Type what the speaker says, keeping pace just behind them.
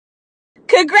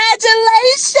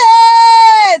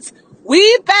Congratulations!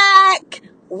 We back.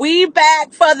 We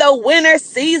back for the winter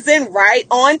season right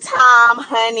on time,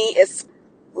 honey.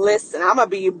 Listen, I'm going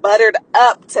to be buttered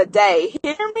up today.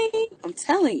 Hear me? I'm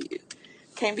telling you.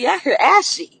 Can't be out here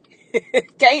ashy.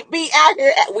 Can't be out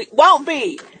here. We won't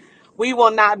be. We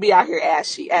will not be out here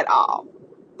ashy at all.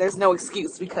 There's no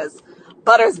excuse because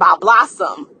Butters by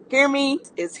Blossom, hear me,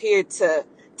 is here to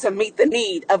meet the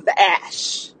need of the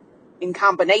ash in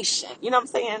combination. You know what I'm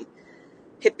saying?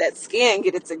 Hit that skin,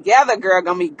 get it together, girl.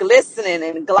 Gonna be glistening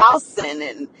and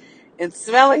glossing and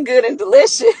smelling good and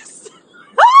delicious.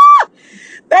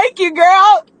 Thank you,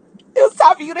 girl. It was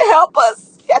time for you to help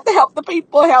us. You have to help the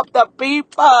people. Help the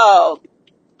people.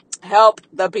 Help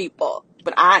the people.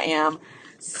 But I am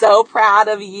so proud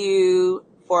of you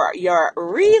for your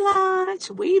relaunch.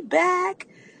 We back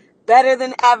better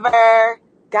than ever.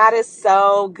 God is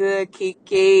so good,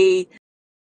 Kiki.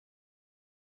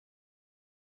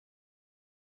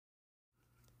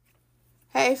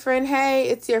 Hey friend, hey,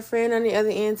 it's your friend on the other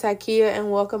end, Takia,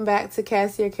 and welcome back to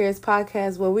Cassia Cares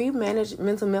Podcast, where we manage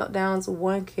mental meltdowns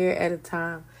one care at a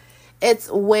time. It's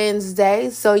Wednesday,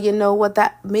 so you know what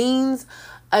that means.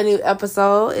 A new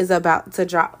episode is about to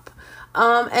drop.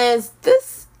 And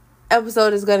this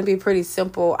episode is going to be pretty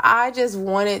simple. I just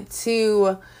wanted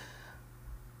to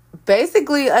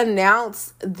basically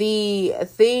announce the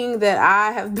thing that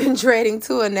I have been dreading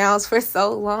to announce for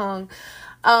so long.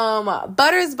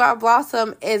 Butters by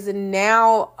Blossom is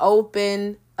now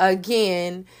open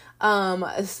again.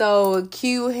 So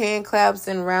cue hand claps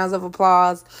and rounds of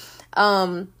applause.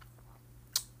 In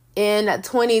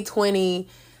 2020,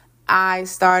 I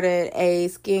started a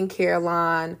skincare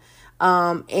line,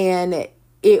 and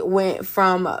it went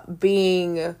from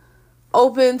being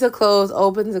open to close.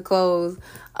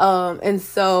 And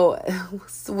so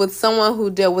with someone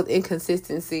who dealt with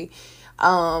inconsistency,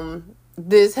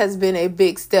 this has been a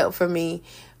big step for me,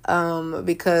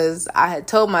 because I had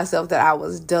told myself that I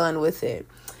was done with it.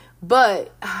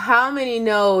 But how many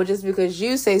know just because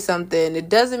you say something, it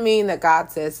doesn't mean that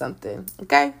God says something,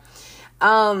 okay?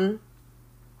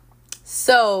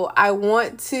 So I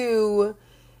want to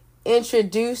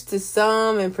introduce to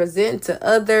some and present to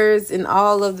others and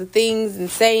all of the things and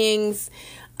sayings,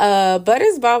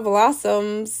 Butters by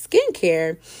Blossom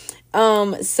skincare.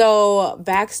 So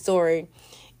backstory.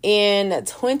 In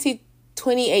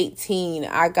 2018,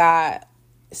 I got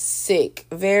sick,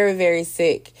 very, very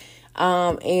sick.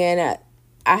 And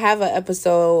I have an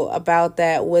episode about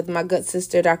that with my good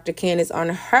sister, Dr. Candace, on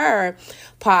her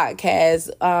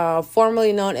podcast,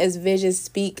 formerly known as Vision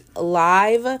Speak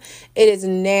Live. It is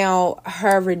now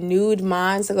Her Renewed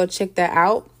Mind, so go check that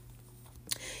out.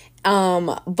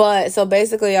 But so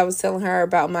basically I was telling her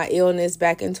about my illness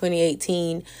back in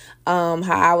 2018, how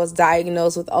I was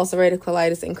diagnosed with ulcerative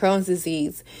colitis and Crohn's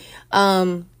disease.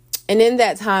 And in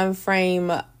that time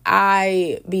frame,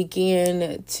 I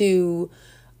began to,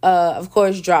 of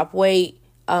course, drop weight,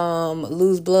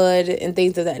 lose blood and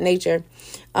things of that nature.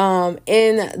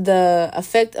 In the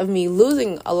effect of me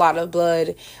losing a lot of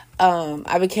blood,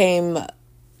 I became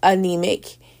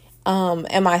anemic,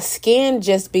 and my skin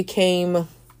just became,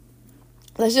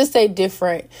 let's just say,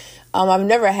 different. I've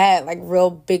never had like real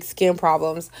big skin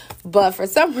problems, but for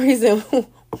some reason,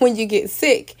 when you get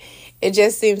sick, it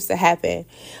just seems to happen.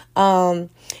 And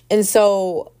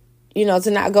so,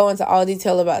 to not go into all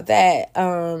detail about that.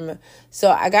 So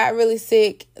I got really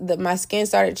sick. My skin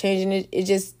started changing. It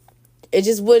just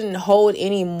wouldn't hold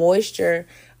any moisture.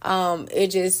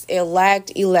 It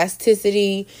lacked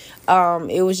elasticity.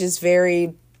 It was just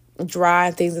very dry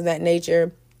and things of that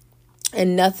nature.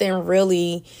 And nothing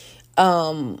really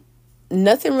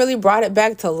brought it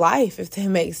back to life, if that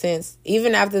makes sense.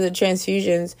 Even after the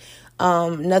transfusions,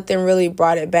 nothing really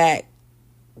brought it back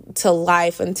to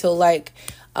life until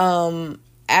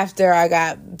after I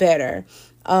got better.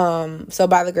 So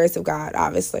by the grace of God,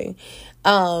 obviously.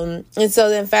 And so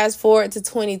then fast forward to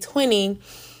 2020,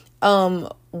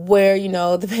 where,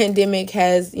 the pandemic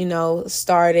has,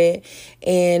 started,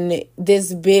 and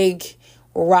this big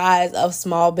rise of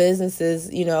small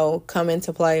businesses, come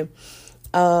into play.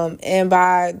 And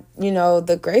by,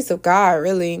 the grace of God,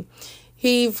 really,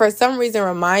 he, for some reason,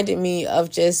 reminded me of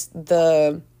just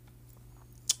the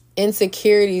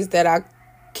insecurities that I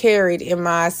carried in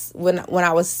when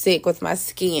I was sick with my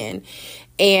skin.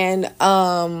 And,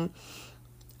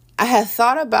 I had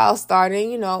thought about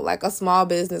starting, like a small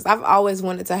business. I've always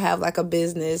wanted to have like a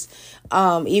business.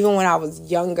 Even when I was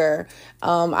younger,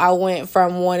 I went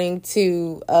from wanting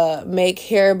to make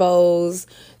hair bows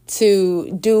to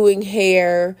doing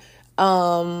hair,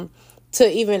 to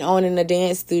even owning a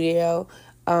dance studio.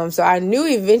 So I knew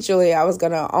eventually I was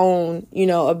going to own,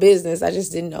 a business. I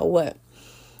just didn't know what.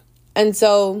 And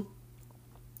so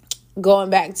going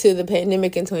back to the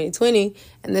pandemic in 2020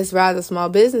 and this rise of small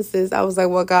businesses, I was like,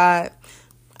 well, God,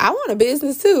 I want a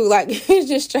business too. Like, it's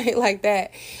just straight like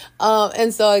that.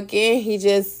 And so again, he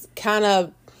just kind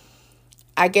of,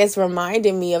 I guess,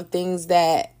 reminded me of things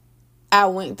that I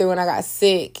went through when I got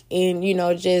sick. And,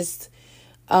 just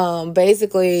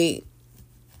basically,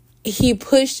 he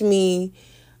pushed me.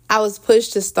 I was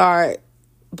pushed to start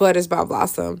Butters by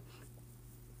Blossom.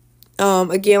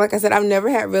 Again, like I said, I've never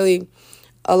had really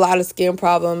a lot of skin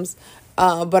problems.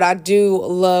 But I do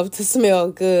love to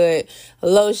smell good.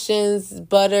 Lotions,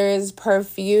 butters,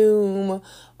 perfume,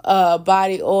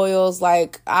 body oils.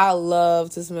 Like, I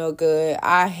love to smell good.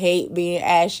 I hate being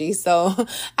ashy. So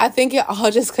I think it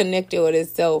all just connected with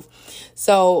itself.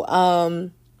 So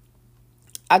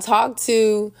I talked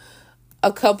to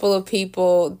a couple of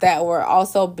people that were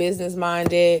also business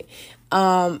minded.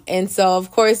 And so,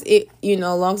 of course,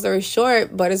 long story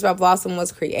short, Butters by Blossom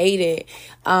was created.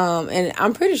 And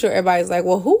I'm pretty sure everybody's like,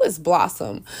 well, who is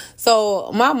Blossom?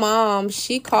 So my mom,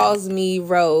 she calls me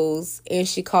Rose, and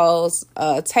she calls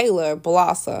Taylor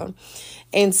Blossom.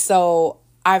 And so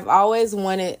I'm always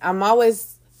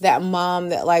that mom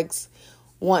that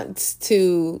wants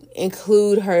to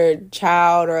include her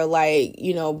child,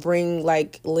 or bring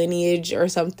lineage or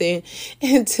something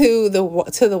into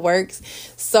the works.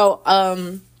 So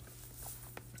I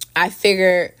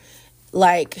figured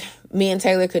me and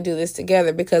Taylor could do this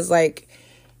together, because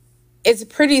it's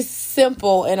pretty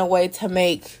simple in a way to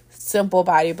make simple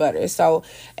body butter. So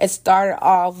it started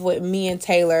off with me and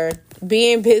Taylor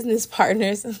being business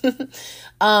partners,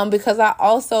 because I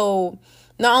also,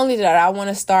 not only did I want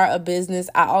to start a business,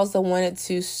 I also wanted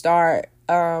to start,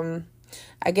 I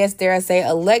guess, dare I say,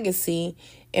 a legacy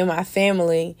in my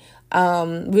family.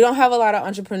 We don't have a lot of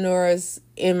entrepreneurs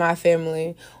in my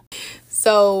family.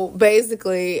 So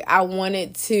basically, I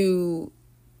wanted to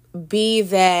be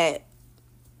that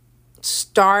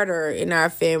starter in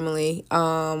our family.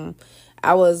 I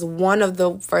was one of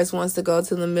the first ones to go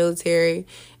to the military.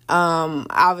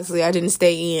 Obviously, I didn't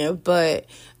stay in, but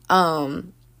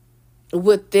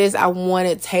with this, I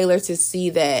wanted Taylor to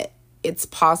see that it's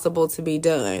possible to be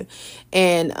done.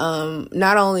 And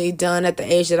not only done at the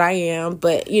age that I am,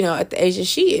 but, at the age that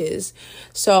she is.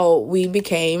 So we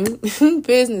became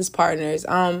business partners.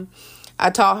 I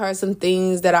taught her some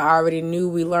things that I already knew.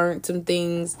 We learned some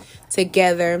things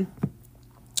together.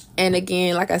 And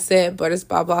again, like I said, Butters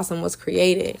by Blossom was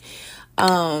created.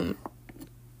 And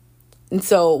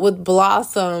so with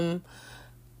Blossom,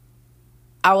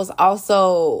 I was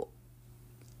also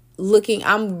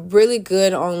I'm really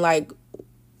good on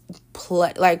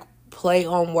play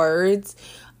on words.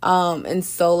 And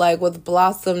so with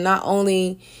Blossom, not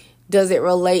only does it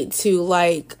relate to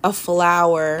a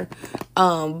flower,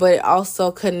 but it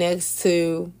also connects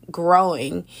to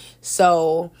growing.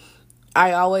 So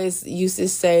I always used to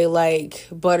say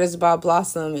Butters by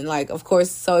Blossom, and of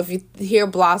course, so if you hear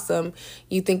blossom,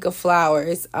 you think of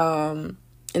flowers.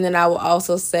 And then I will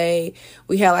also say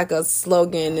we had a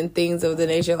slogan and things of the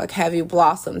nature have you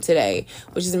blossomed today,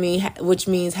 which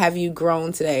means have you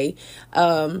grown today.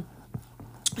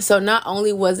 So not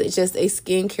only was it just a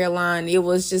skincare line, it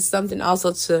was just something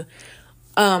also to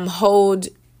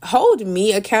hold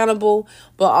me accountable,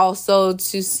 but also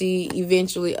to see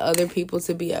eventually other people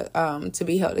to be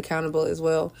held accountable as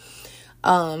well.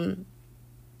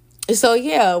 So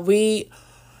yeah,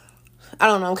 I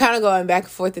don't know, I'm kind of going back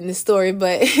and forth in this story,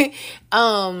 but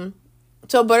so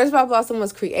Butters by Blossom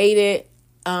was created.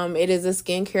 It is a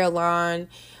skincare line.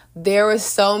 There were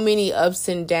so many ups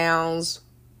and downs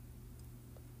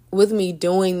with me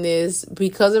doing this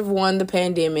because of, one, the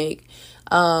pandemic,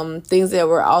 things that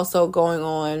were also going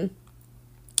on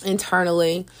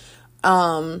internally.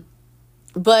 But,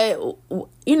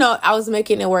 I was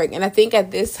making it work. And I think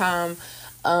at this time,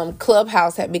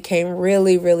 Clubhouse had became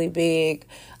really, really big.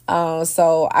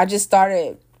 So I just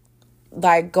started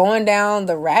going down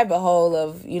the rabbit hole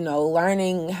of,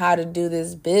 learning how to do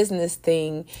this business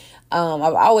thing.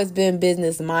 I've always been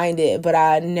business minded, but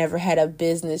I never had a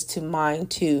business to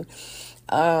mind too.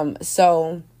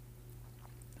 So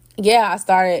yeah, I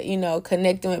started,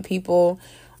 connecting with people,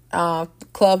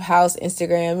 Clubhouse,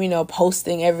 Instagram,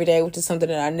 posting every day, which is something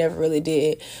that I never really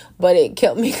did, but it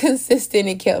kept me consistent.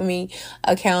 It kept me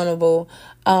accountable.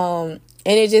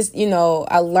 And it just,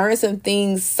 I learned some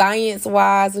things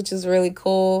science-wise, which is really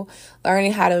cool.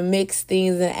 Learning how to mix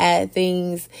things and add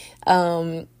things.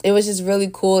 It was just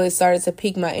really cool. It started to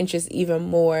pique my interest even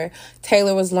more.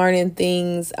 Taylor was learning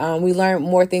things. We learned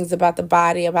more things about the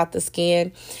body, about the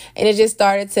skin. And it just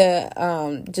started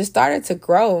to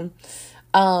grow.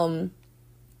 And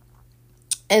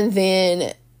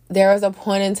then there was a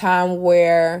point in time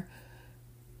where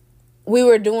we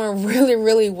were doing really,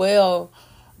 really well.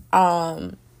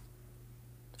 And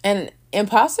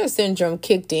imposter syndrome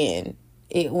kicked in.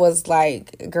 It was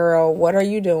like, girl, what are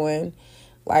you doing?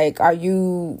 Like, are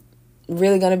you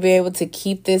really going to be able to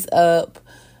keep this up?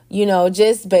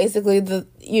 Just basically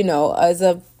as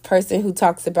a person who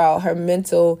talks about her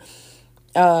mental,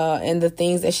 and the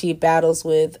things that she battles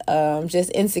with, just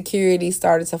insecurity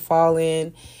started to fall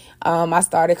in. I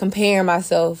started comparing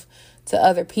myself to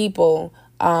other people,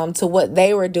 to what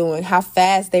they were doing, how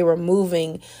fast they were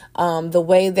moving, the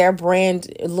way their brand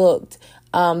looked,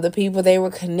 the people they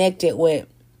were connected with.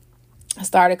 I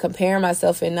started comparing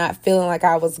myself and not feeling like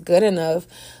I was good enough,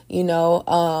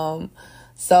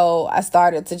 so I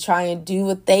started to try and do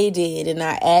what they did, and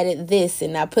I added this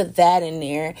and I put that in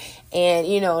there, and,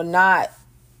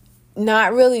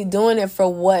 not really doing it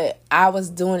for what I was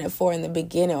doing it for in the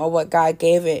beginning, or what God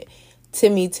gave it to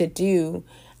me to do.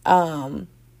 I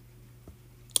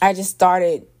just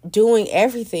started doing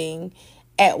everything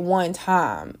at one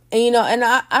time. And,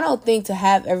 I don't think to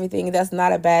have everything, that's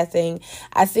not a bad thing.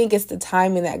 I think it's the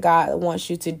timing that God wants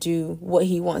you to do what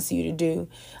he wants you to do.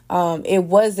 It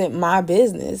wasn't my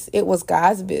business. It was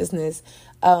God's business.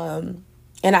 And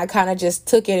I kind of just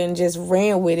took it and just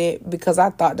ran with it because I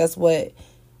thought it's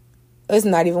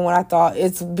not even what I thought.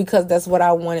 It's because that's what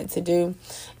I wanted to do.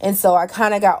 And so I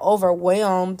kind of got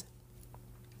overwhelmed,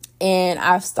 and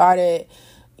I started,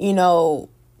 I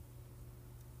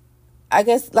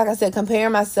guess, like I said,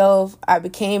 comparing myself. I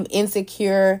became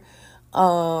insecure,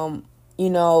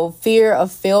 fear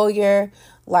of failure,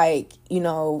 like,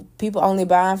 people only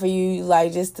buying for you,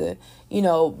 like, just to,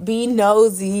 be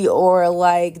nosy, or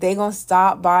like they gonna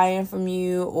stop buying from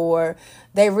you, or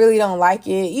they really don't like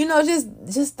it,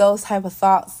 just those type of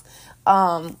thoughts,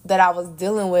 that I was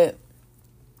dealing with.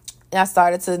 And I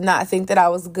started to not think that I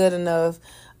was good enough,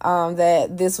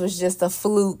 that this was just a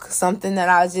fluke, something that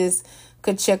I just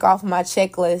could check off my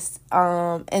checklist.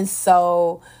 And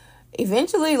so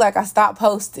eventually, like, I stopped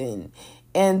posting,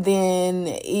 and then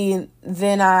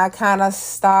I kind of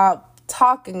stopped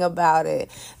talking about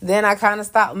it. Then I kind of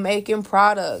stopped making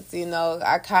products.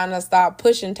 I kind of stopped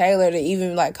pushing Taylor to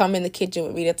even like come in the kitchen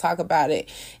with me to talk about it.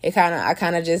 I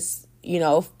kind of just,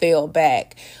 fell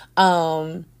back.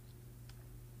 And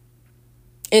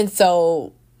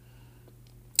so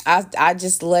I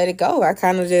just let it go. I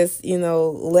kind of just,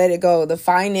 let it go. The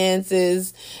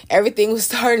finances, everything was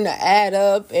starting to add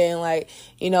up, and like,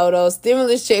 those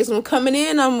stimulus checks weren't coming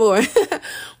in no more.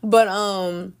 But,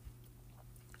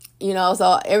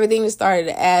 so everything just started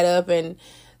to add up, and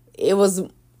it was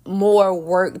more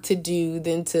work to do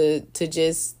than to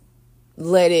just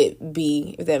let it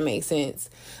be, if that makes sense.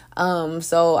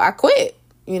 So I quit,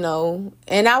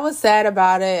 and I was sad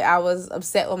about it. I was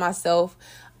upset with myself,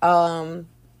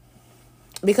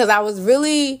 because I was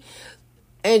really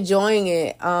enjoying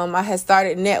it. I had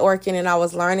started networking, and I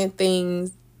was learning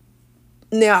things.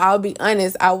 Now, I'll be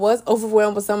honest, I was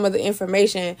overwhelmed with some of the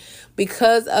information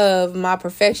because of my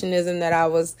perfectionism that I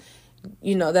was,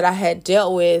 that I had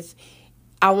dealt with.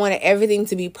 I wanted everything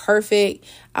to be perfect.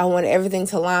 I wanted everything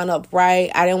to line up right.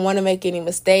 I didn't want to make any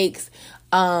mistakes,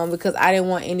 because I didn't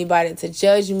want anybody to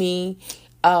judge me.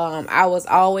 I was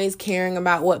always caring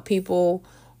about what people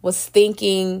was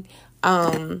thinking.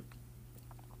 And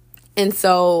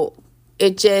so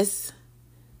it just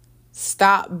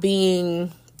stopped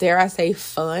being, dare I say,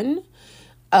 fun.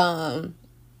 And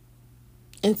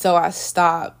so I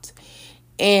stopped.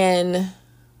 And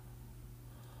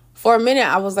for a minute,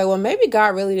 I was like, well, maybe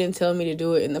God really didn't tell me to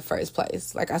do it in the first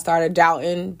place. Like, I started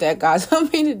doubting that God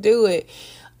told me to do it.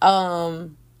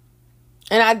 And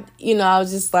I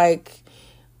was just like,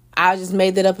 I just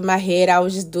made that up in my head. I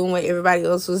was just doing what everybody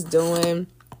else was doing.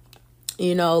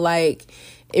 Like,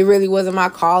 it really wasn't my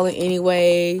calling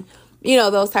anyway.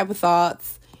 Those type of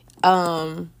thoughts.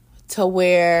 To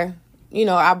where,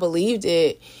 I believed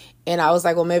it. And I was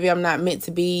like, well, maybe I'm not meant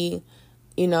to be,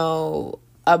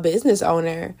 a business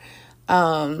owner.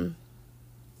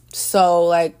 So,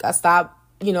 like, I stopped,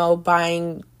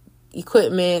 buying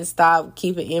equipment, stopped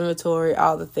keeping inventory,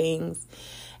 all the things.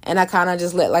 And I kind of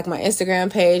just let, like, my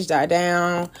Instagram page die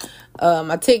down,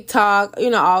 my TikTok,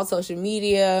 all social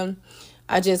media.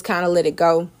 I just kind of let it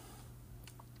go.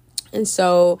 And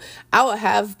so I would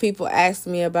have people ask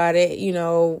me about it,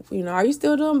 are you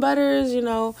still doing butters,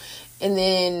 And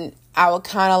then I would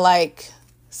kind of like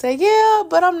say, yeah,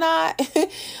 but I'm not.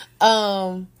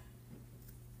 And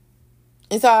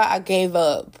so I gave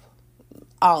up,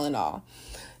 all in all.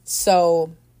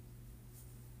 So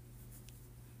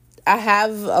I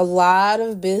have a lot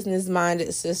of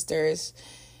business-minded sisters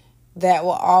that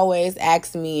will always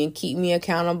ask me and keep me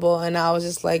accountable. And I was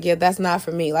just like, yeah, that's not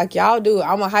for me. Like, y'all do it.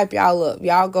 I'm going to hype y'all up.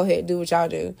 Y'all go ahead and do what y'all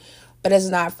do. But it's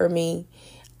not for me.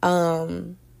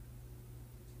 And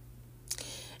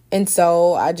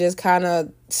so I just kind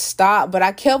of stopped. But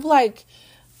I kept like,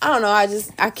 I don't know.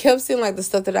 I kept seeing like the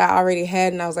stuff that I already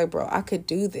had. And I was like, bro, I could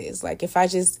do this. Like, if I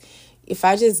just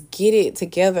get it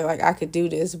together, like, I could do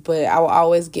this. But I will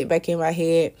always get back in my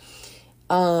head.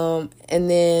 And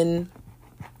then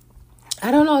I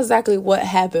don't know exactly what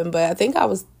happened, but I think I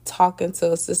was talking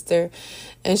to a sister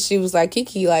and she was like,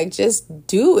 Kiki, like, just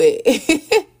do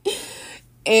it.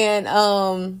 And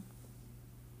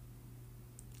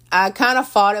I kind of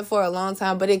fought it for a long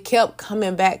time, but it kept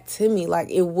coming back to me.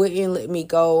 Like, it wouldn't let me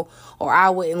go, or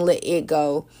I wouldn't let it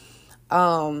go.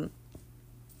 And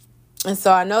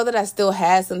so I know that I still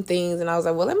had some things, and I was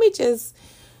like, well, let me just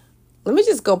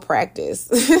go practice.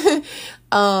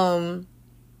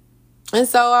 And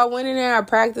so I went in there, I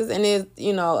practiced, and it,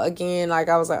 again, like,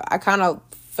 I was like, I kind of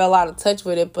fell out of touch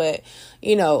with it, but,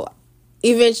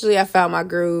 eventually I found my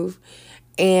groove,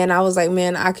 and I was like,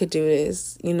 man, I could do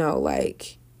this,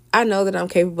 like, I know that I'm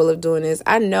capable of doing this.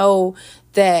 I know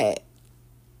that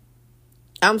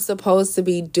I'm supposed to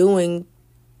be doing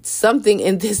something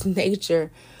in this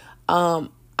nature.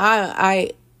 So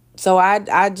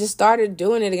I just started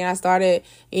doing it again. I started,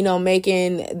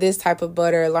 making this type of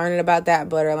butter, learning about that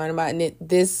butter, learning about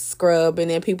this scrub. And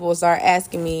then people will start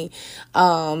asking me,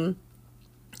 and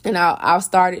I'll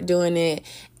started doing it.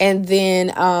 And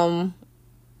then, I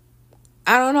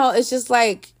don't know. It's just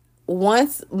like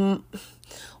once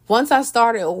I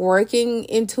started working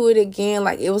into it again,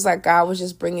 like, it was like God was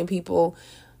just bringing people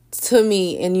to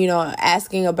me and,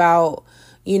 asking about,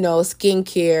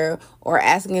 skincare, or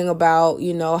asking about,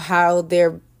 how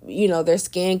their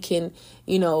skin can,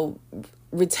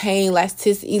 retain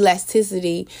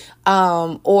elasticity,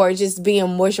 or just being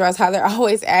moisturized, how they're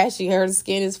always ashy, her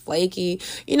skin is flaky,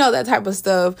 that type of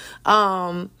stuff.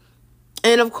 And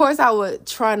of course I would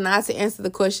try not to answer the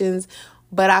questions,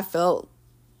 but I felt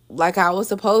like I was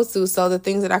supposed to. So the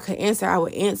things that I could answer, I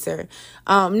would answer.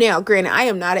 Now, granted, I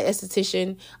am not an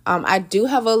esthetician. I do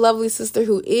have a lovely sister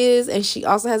who is, and she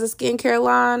also has a skincare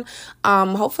line.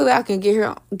 Hopefully I can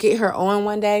get her on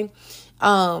one day.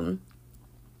 But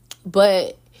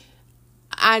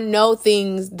I know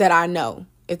things that I know,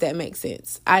 if that makes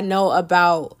sense. I know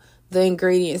about the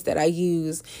ingredients that I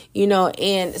use,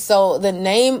 and so the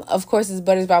name, of course, is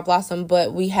Butters by Blossom,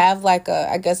 but we have like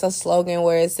a slogan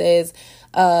where it says,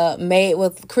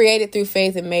 created through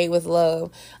faith and made with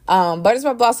love. Butters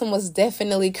by Blossom was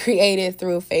definitely created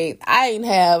through faith. I didn't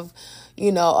have,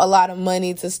 a lot of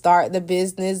money to start the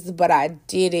business, but I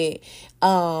did it.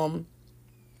 And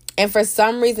for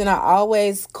some reason, I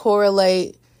always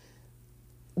correlate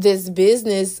this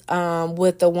business,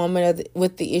 with the woman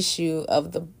with the issue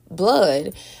of the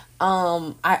blood.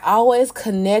 I always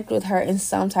connect with her in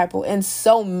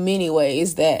so many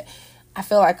ways that I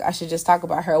feel like I should just talk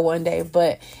about her one day.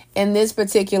 But in this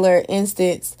particular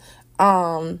instance,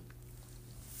 most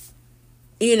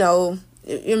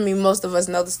of us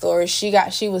know the story.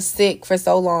 She was sick for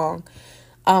so long.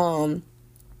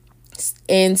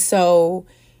 And so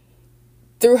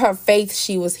through her faith,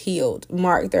 she was healed.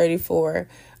 Mark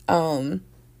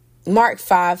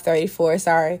 5:34,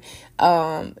 sorry.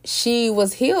 She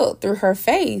was healed through her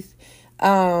faith.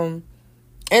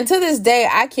 And to this day,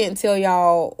 I can't tell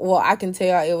y'all, well, I can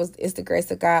tell y'all it's the grace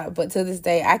of God, but to this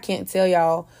day, I can't tell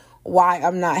y'all why I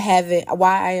am not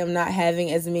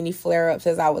having as many flare-ups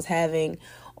as I was having,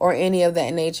 or any of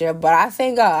that nature. But I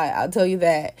thank God, I'll tell you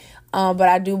that. But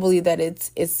I do believe that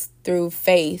it's through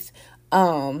faith.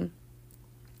 And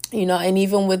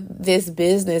even with this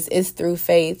business, it's through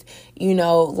faith,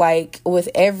 like with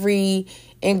every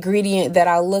ingredient that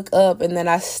I look up and then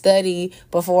I study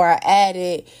before I add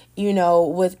it,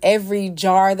 with every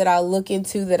jar that I look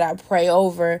into, that I pray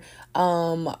over,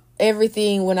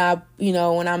 everything when I'm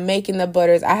making the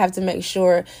butters, I have to make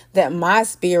sure that my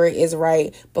spirit is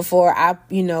right before I,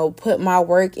 put my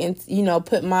work in,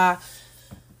 put my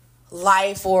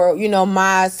life or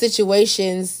my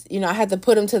situations. I had to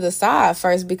put them to the side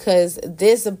first, because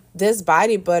this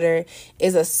body butter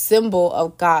is a symbol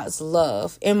of God's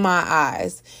love in my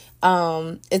eyes.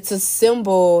 It's a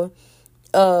symbol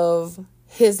of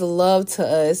his love to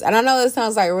us. And I know it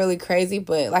sounds like really crazy,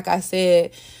 but like I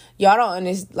said, y'all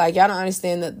don't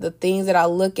understand the things that I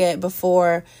look at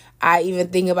before I even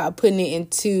think about putting it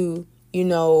into,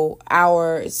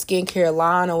 our skincare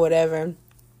line or whatever.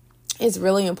 It's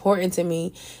really important to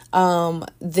me.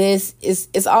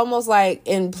 It's almost like,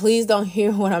 and please don't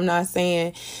hear what I'm not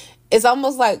saying, it's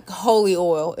almost like holy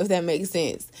oil, if that makes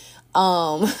sense.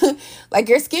 Like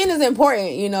your skin is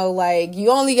important, like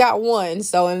you only got one,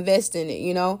 so invest in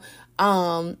it,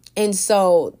 and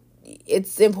so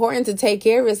it's important to take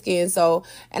care of your skin. So,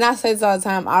 and I say this all the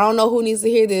time, I don't know who needs to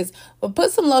hear this, but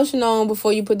put some lotion on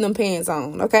before you put them pants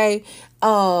on, okay?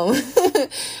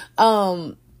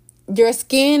 Your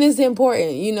skin is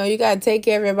important. You got to take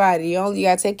care of your body. You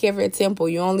got to take care of your temple.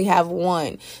 You only have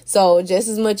one. So just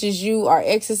as much as you are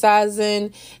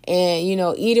exercising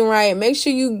and, eating right, make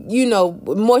sure you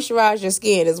moisturize your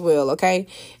skin as well. Okay.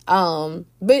 But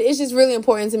it's just really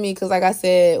important to me because like I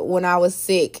said, when I was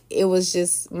sick, it was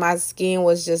just, my skin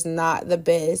was just not the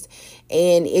best,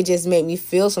 and it just made me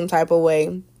feel some type of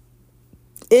way,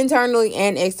 internally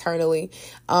and externally.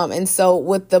 And so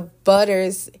with the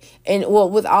butters and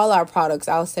with all our products,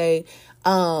 I'll say,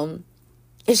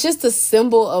 it's just a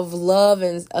symbol of love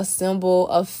and a symbol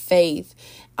of faith.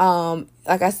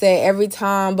 Like I said, every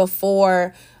time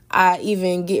before I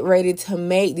even get ready to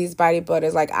make these body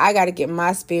butters, like I got to get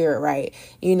my spirit right.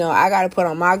 I got to put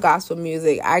on my gospel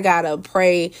music. I got to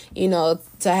pray, to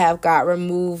have God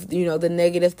remove, the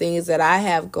negative things that I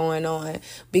have going on,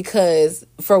 because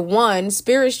for one,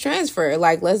 spirits transfer.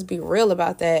 Like, let's be real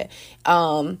about that.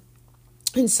 And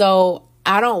so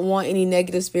I don't want any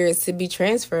negative spirits to be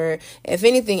transferred. If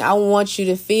anything, I want you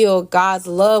to feel God's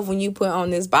love when you put on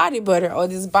this body butter or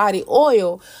this body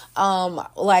oil.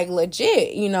 Like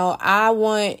legit, I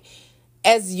want,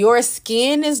 as your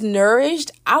skin is nourished,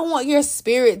 I want your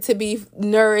spirit to be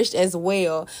nourished as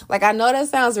well. Like, I know that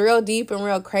sounds real deep and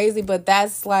real crazy, but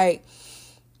that's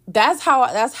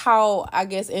how I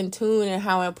guess in tune and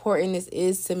how important this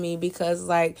is to me, because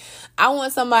like I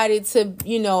want somebody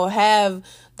to, have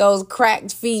those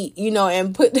cracked feet,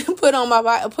 and put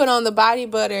on the body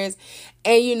butters,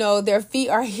 and their feet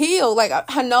are healed. Like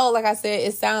I know, like I said,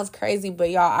 it sounds crazy,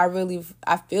 but y'all,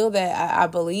 I feel that, I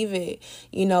believe it.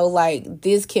 Like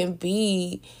this can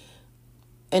be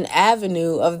an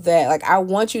avenue of that. Like I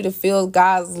want you to feel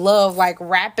God's love, like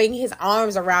wrapping his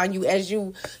arms around you as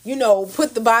you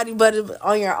put the body butter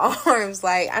on your arms.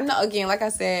 Like I know, again, like I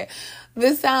said,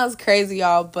 this sounds crazy,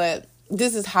 y'all, but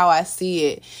this is how I see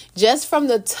it. Just from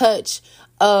the touch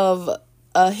of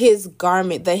his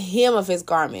garment, the hem of his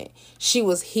garment, she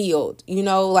was healed.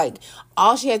 Like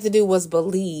all she had to do was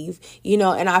believe,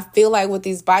 and I feel like with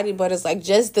these body butters, like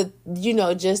just the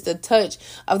touch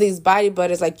of these body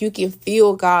butters, like you can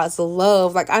feel God's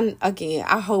love. Like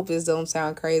I hope this don't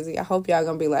sound crazy. I hope y'all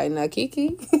gonna be like, nah,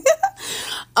 Kiki.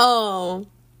 But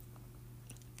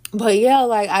yeah,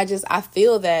 like I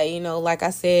feel that, like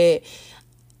I said,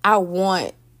 I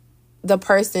want the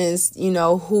persons,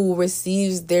 who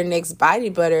receives their next body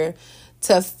butter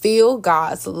to feel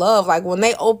God's love. Like when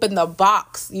they open the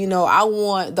box, I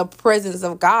want the presence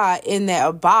of God in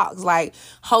that box. Like,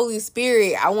 Holy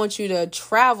Spirit, I want you to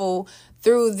travel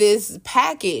through this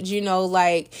package,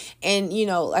 like, and,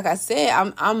 like I said, I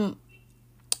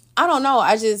don't know.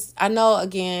 I know,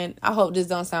 again, I hope this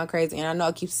don't sound crazy, and I know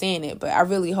I keep saying it, but I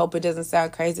really hope it doesn't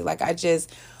sound crazy. Like, I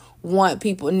just want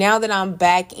people, now that I'm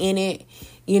back in it,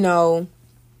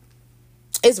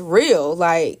 it's real.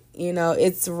 Like,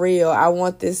 it's real. I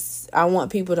want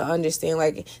people to understand,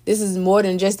 like, this is more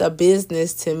than just a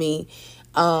business to me.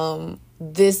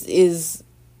 This is,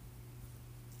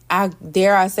 I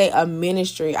say, a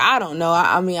ministry. I don't know.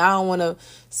 I mean, I don't want to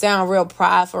sound real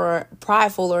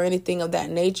prideful or anything of that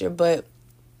nature, but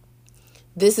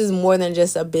this is more than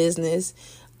just a business.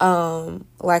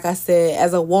 Like I said,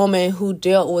 as a woman who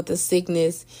dealt with the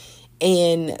sickness,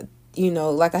 and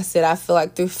like I said, I feel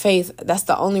like through faith, that's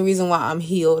the only reason why I'm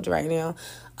healed right now.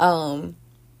 And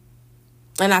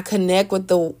I connect with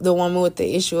the woman with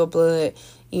the issue of blood,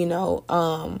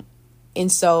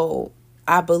 and so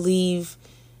I believe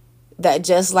that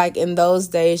just like in those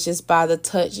days, just by the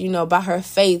touch, by her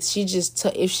faith, she just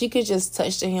if she could just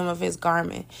touch the hem of his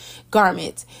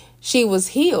garment, she was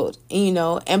healed,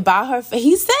 and by her faith,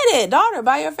 he said it, daughter,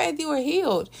 by your faith, you were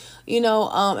healed,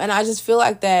 and I just feel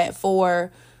like that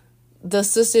for the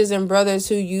sisters and brothers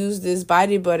who use this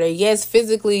body butter. Yes,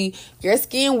 physically, your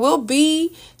skin will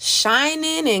be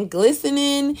shining and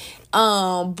glistening,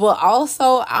 but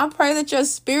also I pray that your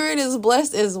spirit is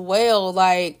blessed as well.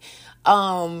 Like,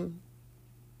 yeah,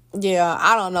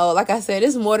 I don't know. Like I said,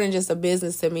 it's more than just a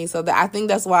business to me. So I think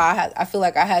that's why I feel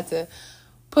like I had to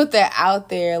put that out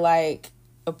there. Like,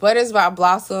 Butters by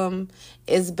Blossom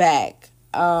is back.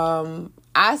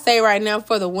 I say right now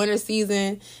for the winter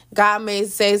season, God may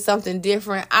say something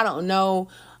different. I don't know.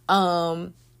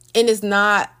 And it's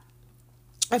not,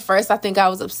 at first I think I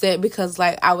was upset because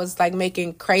like I was like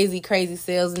making crazy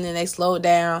sales, and then they slowed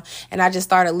down, and I just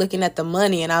started looking at the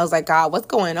money, and I was like, God, what's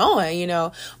going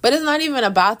on? But it's not even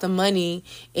about the money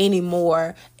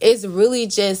anymore. It's really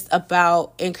just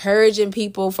about encouraging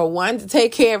people, for one, to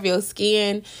take care of your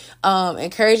skin,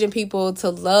 encouraging people to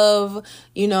love,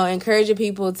 encouraging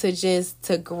people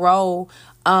to grow.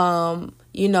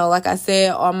 Like I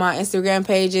said on my Instagram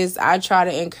pages, I try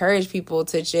to encourage people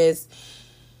to just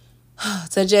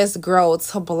grow,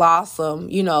 to blossom,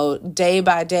 day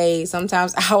by day,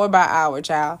 sometimes hour by hour,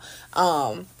 child.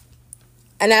 And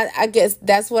I guess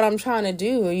that's what I'm trying to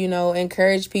do,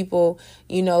 encourage people,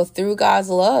 through God's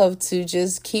love, to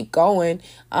just keep going,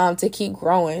 to keep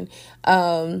growing.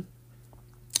 I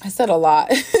said a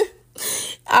lot.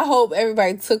 I hope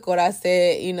everybody took what I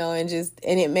said,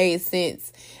 and it made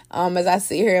sense. As I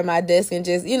sit here at my desk and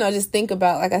just think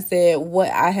about, like I said, what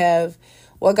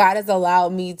God has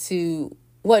allowed me to,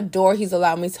 what door he's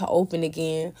allowed me to open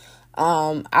again.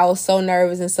 I was so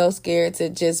nervous and so scared to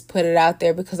just put it out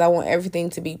there because I want everything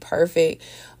to be perfect.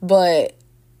 But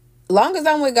long as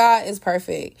I'm with God, it's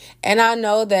perfect. And I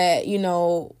know that,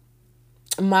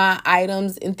 my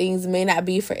items and things may not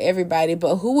be for everybody,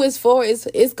 but who it's for,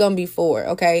 it's gonna be for,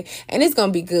 okay? And it's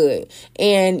gonna be good.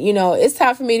 And it's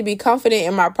time for me to be confident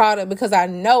in my product because I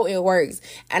know it works,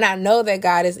 and I know that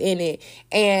God is in it.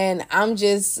 And I'm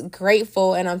just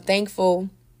grateful, and I'm thankful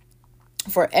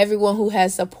for everyone who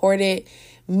has supported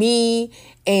me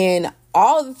and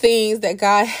all the things that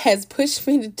God has pushed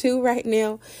me to do right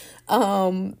now.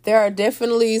 There are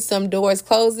definitely some doors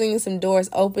closing, some doors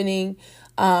opening,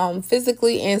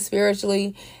 physically and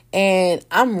spiritually, and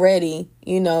I'm ready.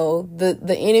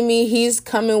 The enemy, he's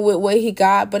coming with what he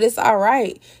got, but it's all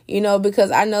right, because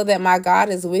I know that my God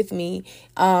is with me,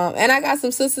 and I got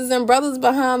some sisters and brothers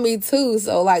behind me too,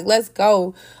 so like, let's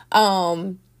go.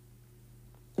 So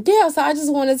I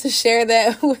just wanted to share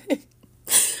that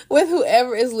with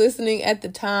whoever is listening at the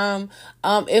time.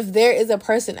 If there is a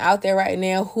person out there right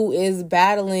now who is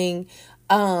battling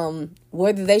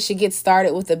whether they should get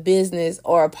started with a business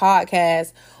or a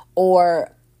podcast or,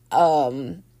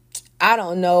 I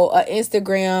don't know, a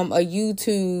Instagram, a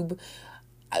YouTube,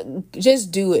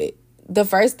 just do it. The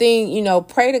first thing,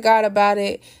 pray to God about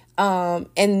it. And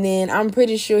then I'm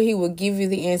pretty sure he will give you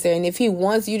the answer. And if he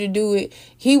wants you to do it,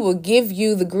 he will give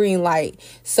you the green light.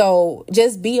 So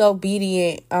just be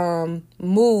obedient,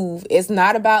 move. It's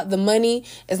not about the money.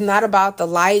 It's not about the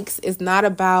likes. It's not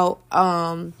about,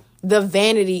 the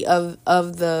vanity of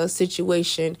the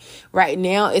situation right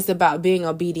now. It's about being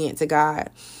obedient to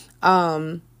God.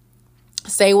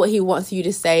 Say what he wants you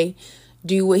to say,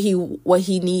 do what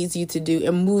he needs you to do,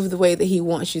 and move the way that he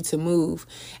wants you to move,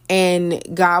 and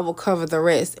God will cover the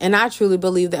rest. And I truly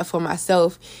believe that for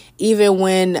myself, even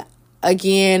when,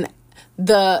 again,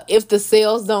 if the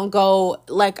sales don't go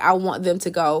like I want them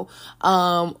to go,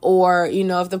 or,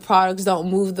 if the products don't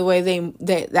move the way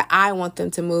that I want them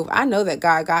to move, I know that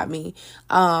God got me.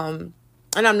 And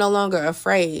I'm no longer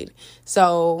afraid.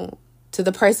 So to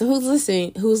the person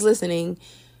who's listening,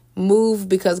 move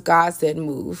because God said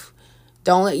move.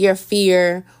 Don't let your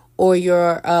fear or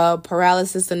your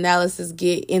paralysis analysis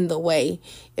get in the way.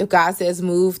 If God says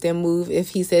move, then move. If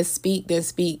he says speak, then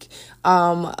speak.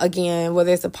 Again,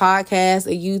 whether it's a podcast,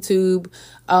 a YouTube,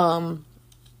 I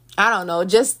don't know,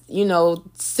 just,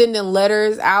 sending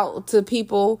letters out to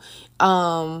people,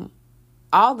 all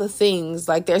the things.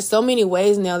 Like, there's so many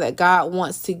ways now that God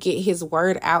wants to get his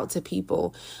word out to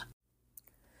people.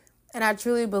 And I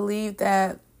truly believe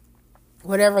that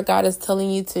whatever God is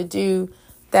telling you to do,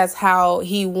 that's how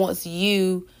he wants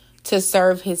you to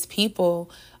serve his people.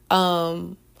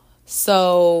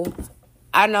 So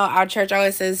I know our church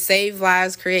always says save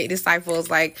lives, create disciples.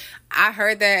 Like, I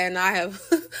heard that, and I have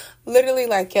literally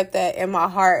kept that in my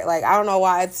heart. Like, I don't know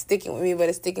why it's sticking with me, but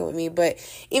it's sticking with me. But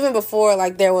even before,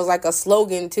 there was a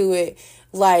slogan to it,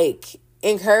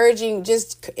 encouraging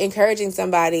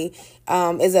somebody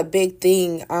is a big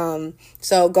thing.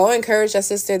 So go encourage your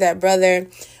sister, that brother,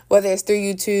 whether it's through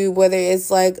YouTube, whether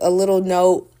it's a little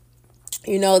note,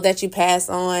 that you pass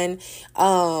on.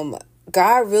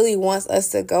 God really wants us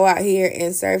to go out here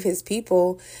and serve his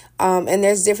people. And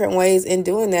there's different ways in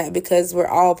doing that because we're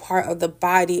all part of the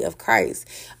body of Christ.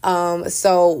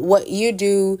 So what you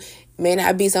do may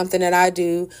not be something that I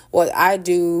do. What I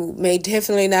do may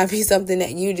definitely not be something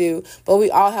that you do, but we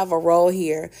all have a role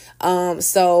here.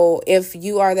 So if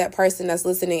you are that person that's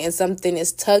listening and something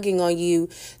is tugging on you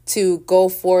to go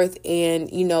forth and,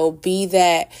 be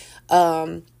that,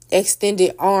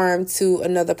 extended arm to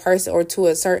another person or to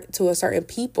a certain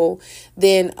people,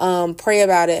 then pray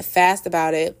about it, fast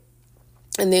about it,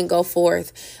 and then go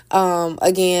forth.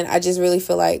 Again, I just really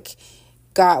feel like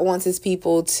God wants his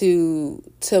people to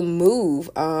move.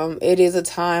 It is a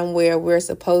time where we're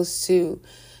supposed to,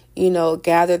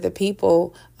 gather the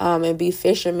people and be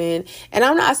fishermen. And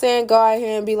I'm not saying go out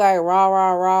here and be like rah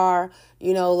rah rah,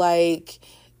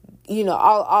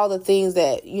 all the things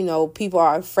that, people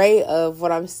are afraid of.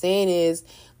 What I'm saying is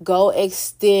go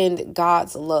extend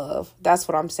God's love. That's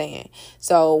what I'm saying.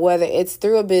 So whether it's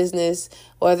through a business,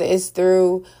 whether it's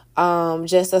through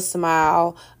just a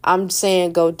smile, I'm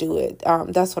saying go do it.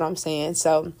 That's what I'm saying.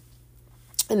 So,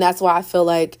 and that's why I feel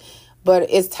like, but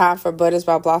it's time for Butters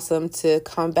by Blossom to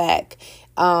come back.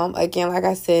 Again, like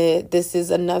I said, this is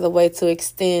another way to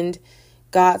extend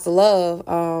God's love.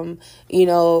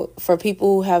 For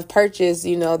people who have purchased,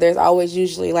 there's always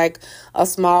usually like a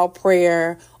small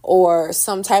prayer or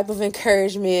some type of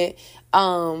encouragement.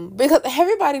 Because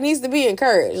everybody needs to be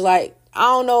encouraged. Like, I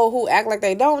don't know who act like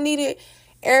they don't need it.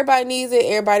 Everybody needs it.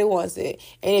 Everybody wants it.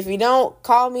 And if you don't,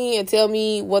 call me and tell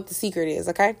me what the secret is.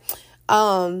 Okay.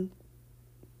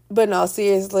 But no,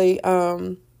 seriously.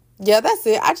 Yeah, that's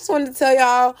it. I just wanted to tell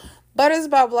y'all, Butters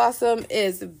by Blossom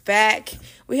is back.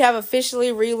 We have officially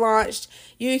relaunched.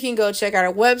 You can go check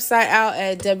our website out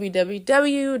at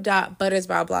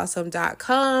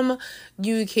www.buttersbyblossom.com.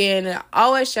 You can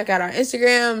always check out our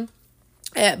Instagram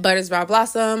at Butters by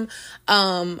Blossom,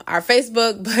 our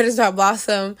Facebook, Butters by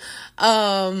Blossom.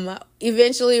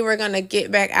 Eventually we're going to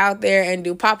get back out there and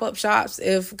do pop-up shops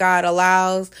if God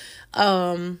allows.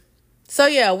 So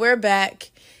yeah, we're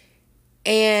back.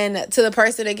 And to the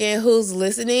person, again, who's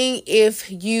listening,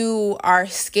 if you are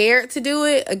scared to do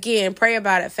it, again, pray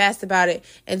about it, fast about it,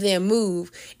 and then move.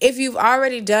 If you've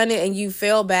already done it and you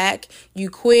fell back,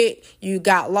 you quit, you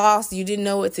got lost, you didn't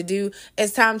know what to do,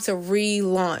 it's time to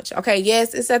relaunch. Okay,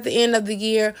 yes, it's at the end of the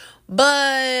year, but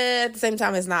at the same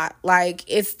time, it's not. Like,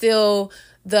 it's still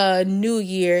the new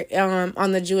year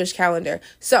on the Jewish calendar.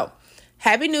 So,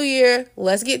 Happy New Year.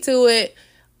 Let's get to it.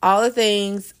 All the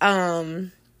things.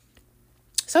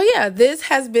 So yeah, this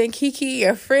has been Kiki,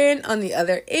 your friend on the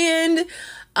other end.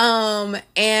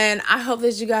 And I hope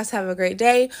that you guys have a great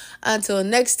day. Until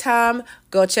next time,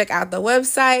 go check out the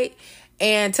website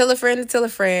and tell a friend to tell a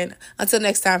friend. Until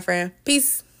next time, friend.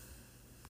 Peace.